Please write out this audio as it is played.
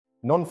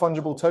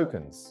Non-fungible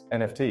tokens,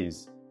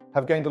 NFTs,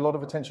 have gained a lot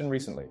of attention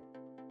recently.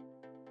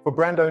 For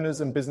brand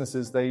owners and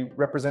businesses, they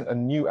represent a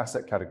new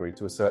asset category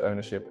to assert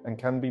ownership and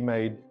can be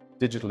made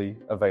digitally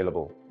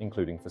available,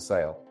 including for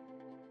sale.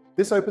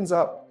 This opens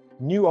up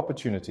new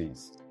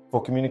opportunities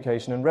for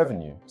communication and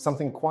revenue,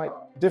 something quite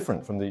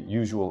different from the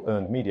usual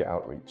earned media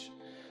outreach.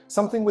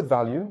 Something with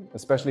value,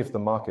 especially if the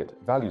market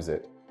values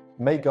it,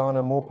 may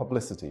garner more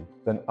publicity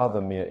than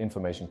other mere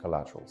information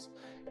collaterals.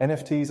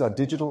 NFTs are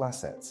digital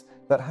assets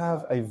that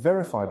have a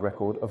verified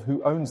record of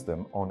who owns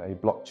them on a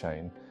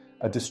blockchain,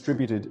 a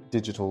distributed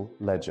digital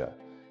ledger.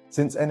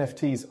 Since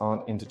NFTs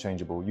aren't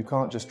interchangeable, you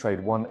can't just trade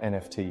one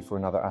NFT for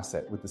another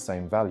asset with the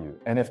same value.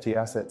 NFT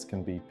assets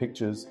can be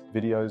pictures,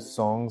 videos,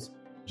 songs,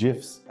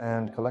 GIFs,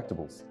 and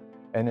collectibles.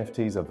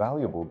 NFTs are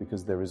valuable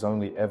because there is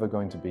only ever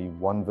going to be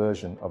one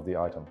version of the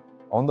item.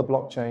 On the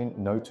blockchain,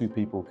 no two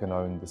people can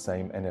own the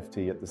same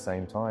NFT at the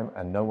same time,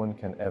 and no one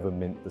can ever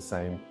mint the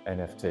same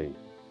NFT.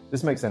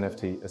 This makes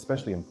NFT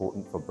especially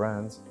important for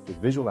brands with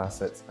visual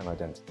assets and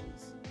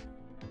identities.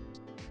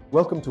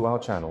 Welcome to our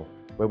channel,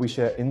 where we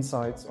share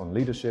insights on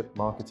leadership,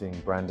 marketing,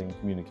 branding,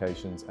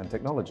 communications, and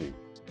technology.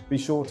 Be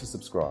sure to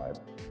subscribe.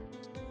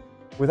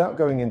 Without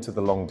going into the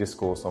long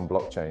discourse on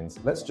blockchains,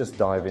 let's just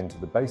dive into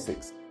the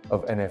basics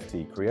of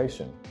NFT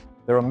creation.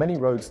 There are many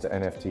roads to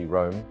NFT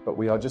Rome, but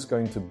we are just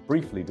going to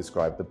briefly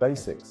describe the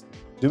basics.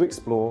 Do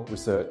explore,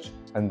 research,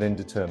 and then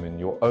determine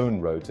your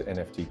own road to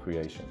NFT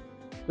creation.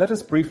 Let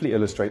us briefly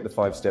illustrate the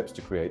 5 steps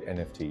to create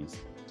NFTs.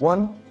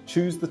 1.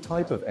 Choose the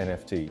type of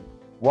NFT.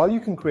 While you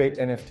can create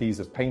NFTs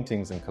of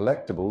paintings and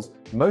collectibles,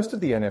 most of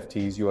the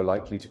NFTs you are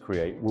likely to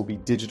create will be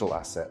digital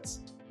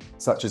assets,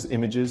 such as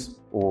images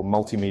or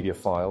multimedia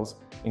files,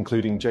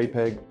 including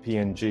JPEG,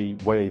 PNG,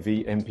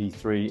 WAV,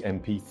 MP3,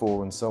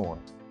 MP4, and so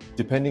on.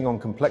 Depending on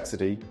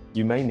complexity,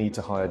 you may need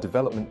to hire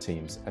development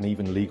teams and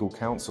even legal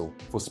counsel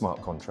for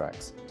smart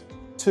contracts.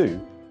 2.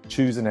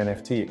 Choose an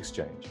NFT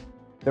exchange.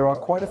 There are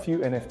quite a few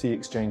NFT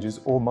exchanges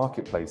or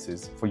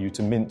marketplaces for you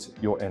to mint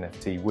your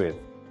NFT with,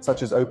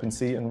 such as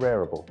OpenSea and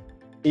Rarible.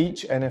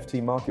 Each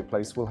NFT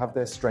marketplace will have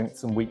their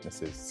strengths and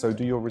weaknesses, so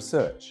do your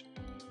research.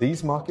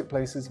 These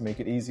marketplaces make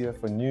it easier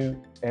for new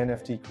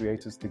NFT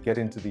creators to get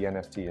into the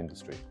NFT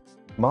industry.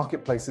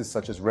 Marketplaces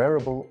such as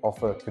Rarible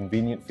offer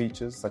convenient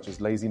features such as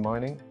lazy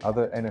mining.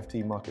 Other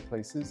NFT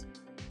marketplaces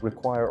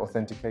require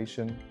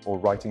authentication or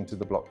writing to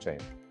the blockchain.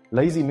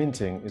 Lazy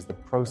minting is the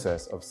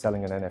process of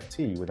selling an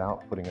NFT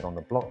without putting it on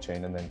the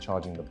blockchain and then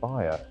charging the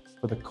buyer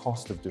for the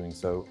cost of doing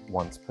so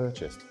once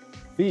purchased.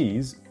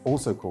 Fees,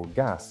 also called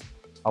gas,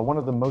 are one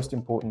of the most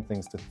important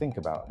things to think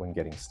about when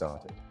getting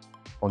started.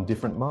 On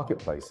different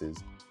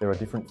marketplaces, there are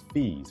different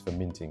fees for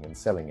minting and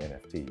selling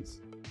NFTs.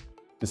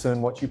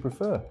 Discern what you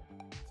prefer.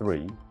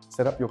 3.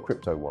 Set up your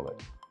crypto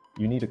wallet.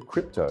 You need a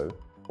crypto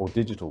or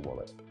digital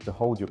wallet to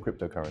hold your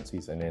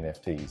cryptocurrencies and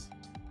NFTs.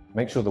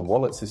 Make sure the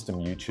wallet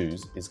system you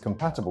choose is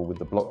compatible with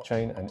the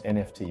blockchain and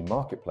NFT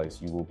marketplace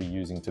you will be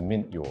using to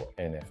mint your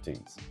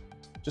NFTs.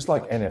 Just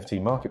like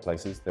NFT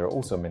marketplaces, there are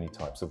also many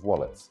types of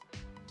wallets.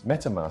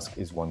 MetaMask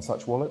is one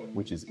such wallet,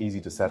 which is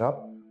easy to set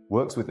up,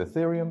 works with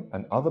Ethereum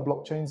and other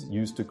blockchains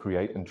used to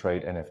create and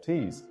trade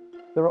NFTs.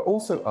 There are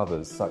also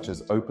others such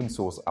as open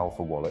source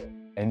Alpha Wallet,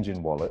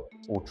 Engine Wallet,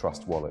 or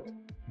Trust Wallet.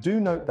 Do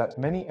note that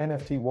many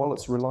NFT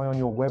wallets rely on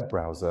your web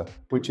browser,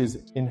 which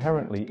is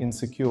inherently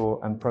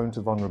insecure and prone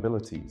to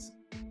vulnerabilities.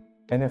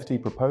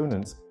 NFT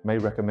proponents may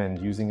recommend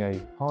using a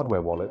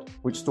hardware wallet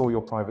which store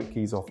your private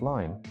keys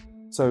offline,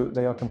 so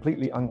they are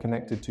completely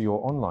unconnected to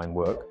your online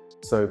work,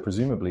 so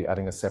presumably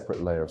adding a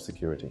separate layer of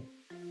security.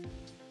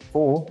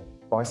 4.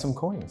 Buy some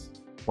coins.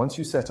 Once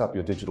you set up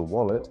your digital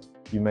wallet,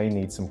 you may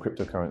need some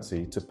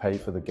cryptocurrency to pay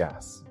for the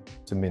gas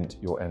to mint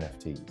your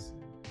NFTs.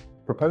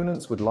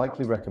 Proponents would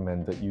likely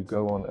recommend that you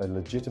go on a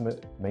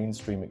legitimate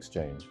mainstream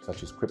exchange,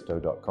 such as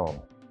crypto.com.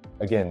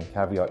 Again,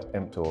 caveat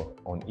emptor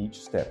on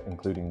each step,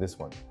 including this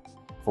one.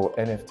 For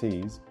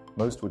NFTs,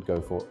 most would go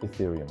for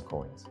Ethereum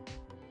coins.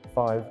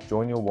 5.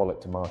 Join your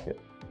wallet to market.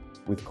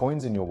 With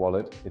coins in your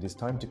wallet, it is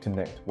time to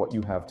connect what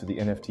you have to the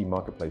NFT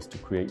marketplace to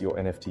create your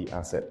NFT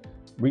asset.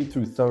 Read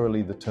through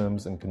thoroughly the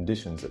terms and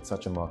conditions at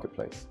such a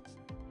marketplace.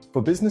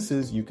 For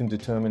businesses, you can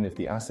determine if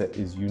the asset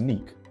is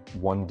unique,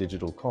 one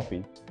digital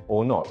copy,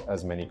 or not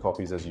as many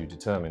copies as you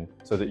determine,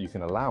 so that you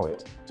can allow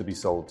it to be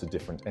sold to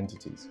different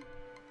entities.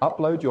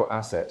 Upload your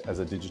asset as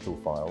a digital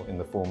file in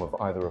the form of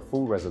either a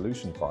full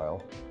resolution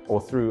file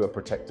or through a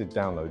protected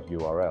download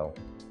URL.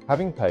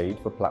 Having paid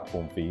for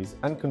platform fees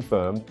and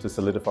confirmed to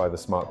solidify the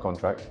smart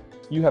contract,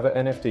 you have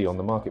an NFT on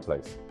the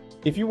marketplace.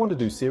 If you want to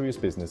do serious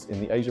business in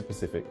the Asia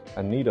Pacific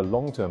and need a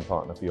long-term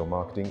partner for your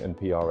marketing and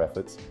PR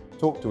efforts,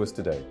 talk to us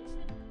today.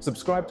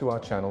 Subscribe to our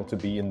channel to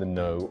be in the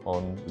know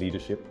on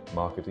leadership,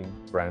 marketing,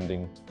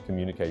 branding,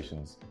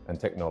 communications, and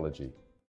technology.